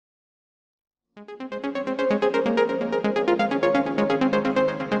What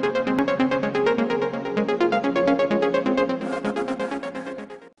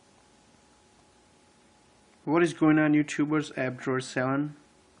is going on, YouTubers? At&t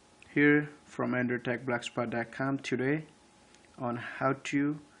here from UnrootTechBlogspot.com today on how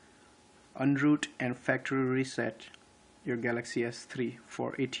to unroot and factory reset your Galaxy S3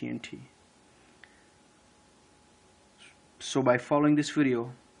 for AT&T. So by following this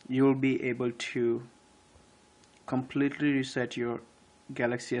video, you will be able to completely reset your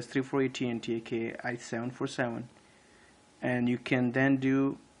Galaxy S3 for AT&T, aka I747, and you can then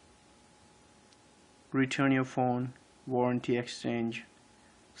do return your phone, warranty exchange,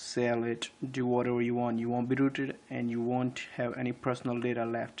 sell it, do whatever you want. You won't be rooted and you won't have any personal data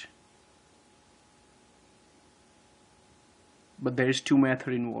left. But there is two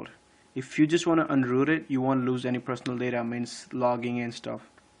methods involved. If you just want to unroot it, you won't lose any personal data, means logging and stuff.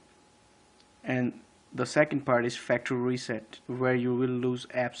 And the second part is factory reset, where you will lose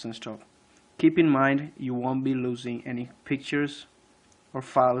apps and stuff. Keep in mind, you won't be losing any pictures or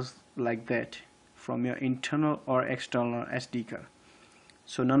files like that from your internal or external SD card.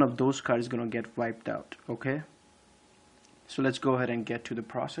 So none of those cards is gonna get wiped out. Okay, so let's go ahead and get to the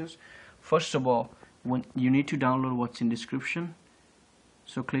process. First of all, when you need to download what's in description,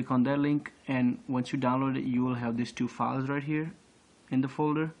 so click on that link, and once you download it, you will have these two files right here in the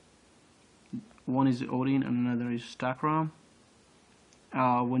folder. One is Odin and another is Stock ROM.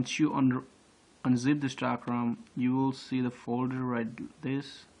 Once you unzip the Stock ROM, you will see the folder right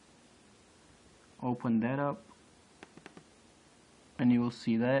this. Open that up and you will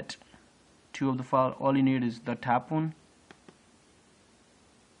see that two of the file. All you need is the top one,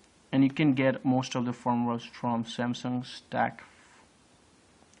 and you can get most of the firmwares from Samsung Stack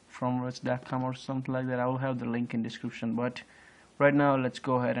firmwares.com or something like that. I will have the link in description, but right now let's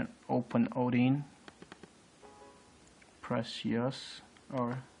go ahead and open Odin. Press yes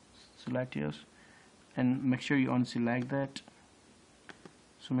or select yes and make sure you unselect that.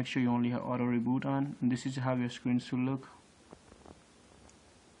 So make sure you only have auto reboot on, and this is how your screen should look.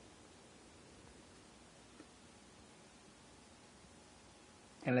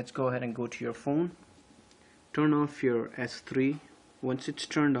 And let's go ahead and go to your phone. Turn off your S3. Once it's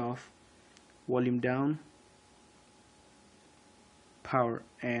turned off, volume down, power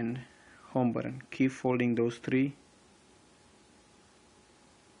and home button. Keep holding those three.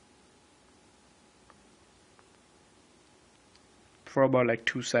 For about like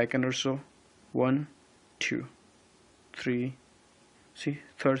 2 seconds or so. 1, 2, 3, see,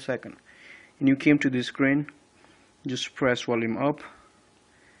 third second, and you came to this screen. Just press volume up.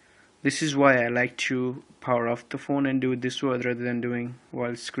 This is why I like to power off the phone and do it this way rather than doing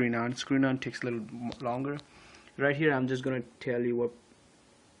while screen on. Screen on takes a little longer. Right here I'm just gonna tell you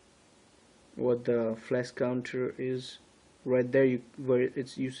what the flash counter is. Right there, where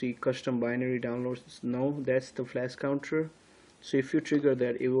you see custom binary downloads. No, that's the flash counter. So if you trigger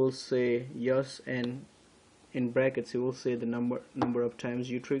that, it will say yes, and in brackets it will say the number of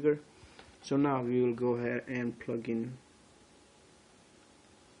times you trigger. So now we will go ahead and plug in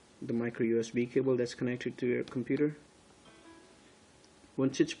the micro USB cable that's connected to your computer.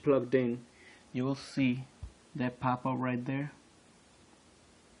 Once it's plugged in, you will see that pop up right there,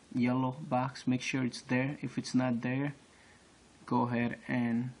 yellow box. Make sure it's there. If it's not there, go ahead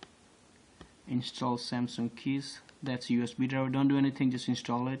and install Samsung keys. That's USB driver. Don't do anything, just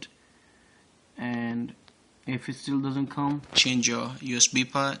install it. And if it still doesn't come, change your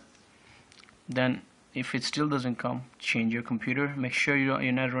USB port. Then if it still doesn't come, change your computer. Make sure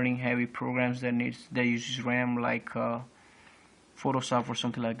you're not running heavy programs that uses RAM, like Photoshop or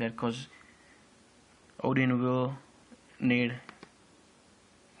something like that, because Odin will need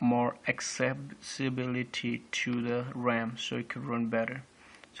more accessibility to the RAM so it could run better.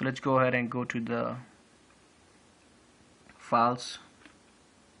 So let's go ahead and go to the files.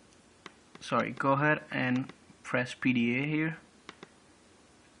 Go ahead and press PDA here,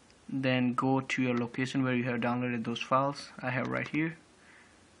 then go to your location where you have downloaded those files. I have right here,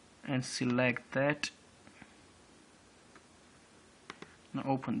 and select that. Now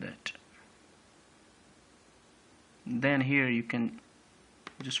open that. Then here you can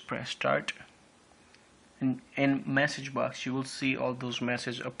just press start, and in message box you will see all those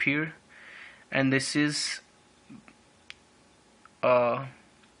messages appear, and this is a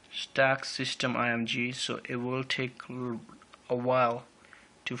stock system IMG, so it will take a while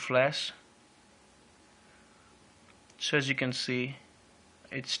to flash. So as you can see,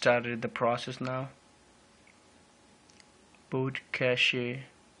 it started the process now. Boot, cache,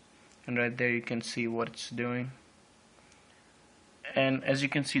 and right there you can see what it's doing. and as you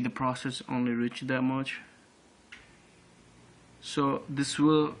can see the process only reached that much. So this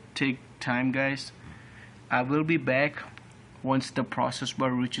will take time, guys. I will be back once the process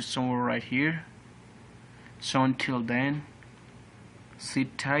bar reaches somewhere right here. So until then,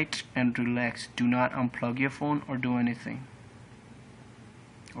 sit tight and relax. Do not unplug your phone or do anything.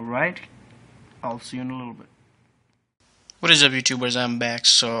 Alright, I'll see you in a little bit. What is up, YouTubers? I'm back.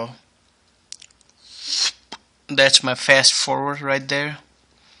 So that's my fast forward right there,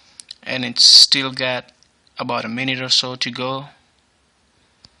 and it's still got about a minute or so to go,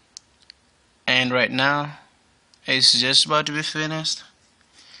 and right now it's just about to be finished.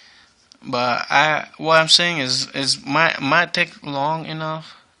 But what I'm saying is might take long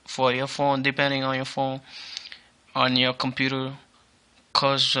enough for your phone, depending on your phone, on your computer,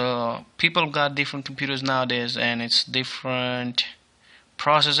 cause people got different computers nowadays, and it's different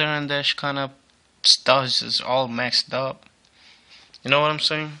processor, and that kind of stuff is all mixed up. You know what I'm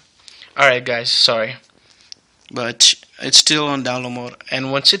saying? Alright, guys, sorry, but it's still on download mode,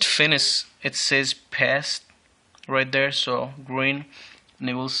 and once it finishes, it says passed right there, so green, and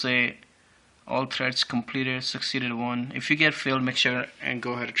it will say all threads completed, succeeded one. If you get failed, make sure and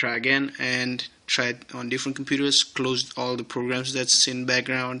go ahead and try again, and try it on different computers. Close all the programs that's in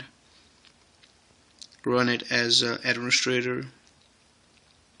background, run it as an administrator,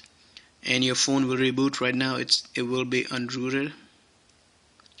 and your phone will reboot. Right now it will be unrooted.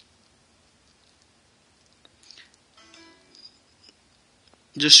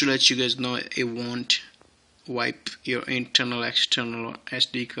 Just to let you guys know, it won't wipe your internal external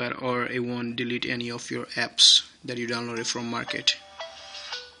SD card, or it won't delete any of your apps that you downloaded from market.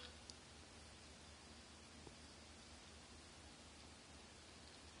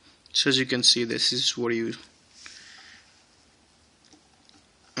 So as you can see, this is what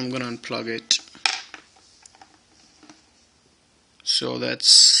I'm gonna unplug it. So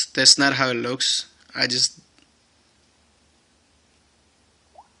that's not how it looks. I just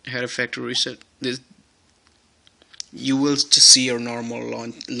had a factory reset. You will just see your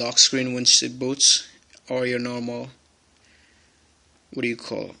normal lock screen once it boots, or your normal, what do you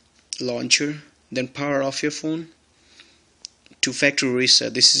call, launcher. Then power off your phone to factory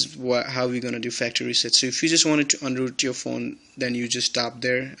reset. This is how we're gonna do factory reset. So if you just wanted to unroot your phone, then you just stop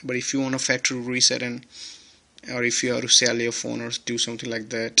there. But if you want a factory reset, or if you have to sell your phone or do something like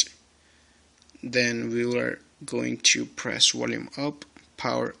that, then we are going to press volume up,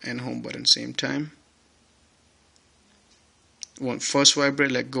 power, and home button same time. First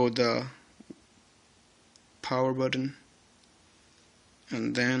vibrate, let go the power button,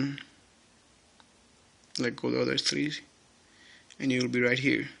 and then let go the other three, and you will be right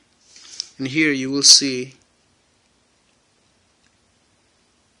here. And here you will see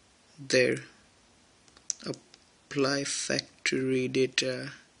there, apply factory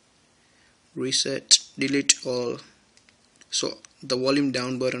data, reset, delete all. So the volume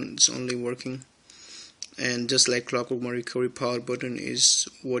down button is only working, and just like clockwork, my recovery power button is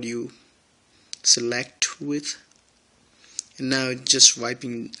what you select with. And now it's just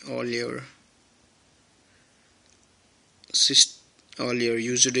wiping all your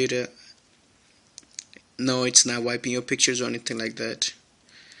user data. No, it's not wiping your pictures or anything like that.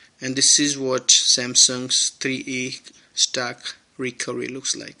 And this is what Samsung's 3E stock recovery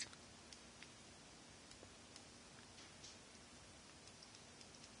looks like.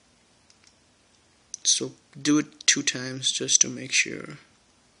 So do it 2 times just to make sure.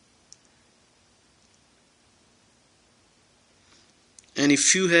 And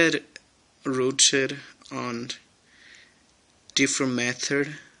if you had rooted on different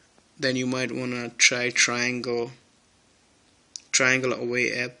method, then you might wanna try triangle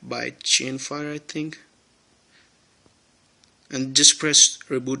away app by Chainfire, I think, and just press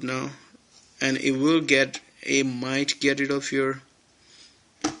reboot now, and it might get rid of your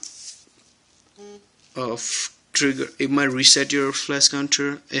trigger. It might reset your flash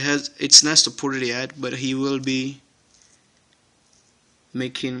counter. It's not supported yet, but he will be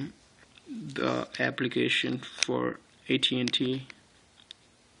making the application for At&t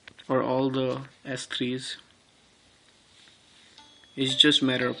or all the S3s. It's just a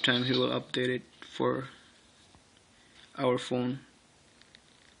matter of time. He will update it for our phone.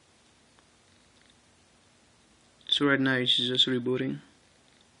 So right now it's just rebooting.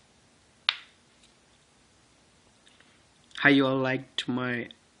 How you all liked my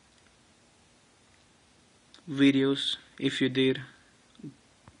videos? If you did,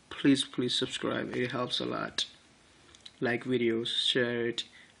 please subscribe. It helps a lot. Like videos, share it,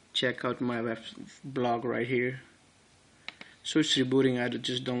 check out my blog right here. So it's rebooting. I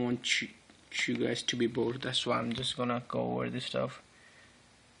just don't want you guys to be bored. That's why I'm just gonna go over this stuff.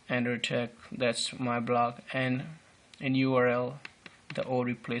 Android Tech, that's my blog, and in URL the O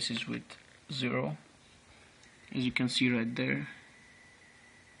replaces with 0, as you can see right there.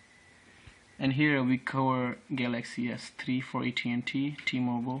 And here we cover Galaxy S3 for AT&T,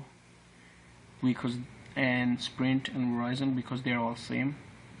 T-Mobile, because and Sprint and Verizon, because they're all same.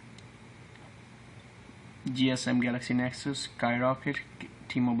 GSM Galaxy Nexus, Skyrocket,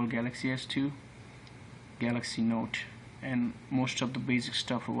 T-Mobile Galaxy S2, Galaxy Note, and most of the basic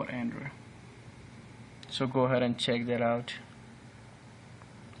stuff about Android. So go ahead and check that out.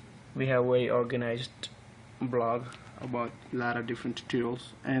 We have a very organized blog about a lot of different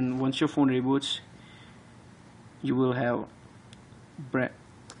tutorials, and once your phone reboots you will have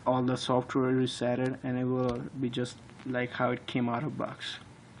all the software resetted, and it will be just like how it came out of box.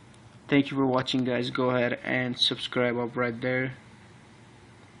 Thank you for watching, guys. Go ahead and subscribe up right there,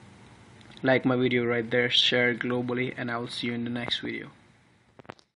 like my video right there, share it globally, and I will see you in the next video.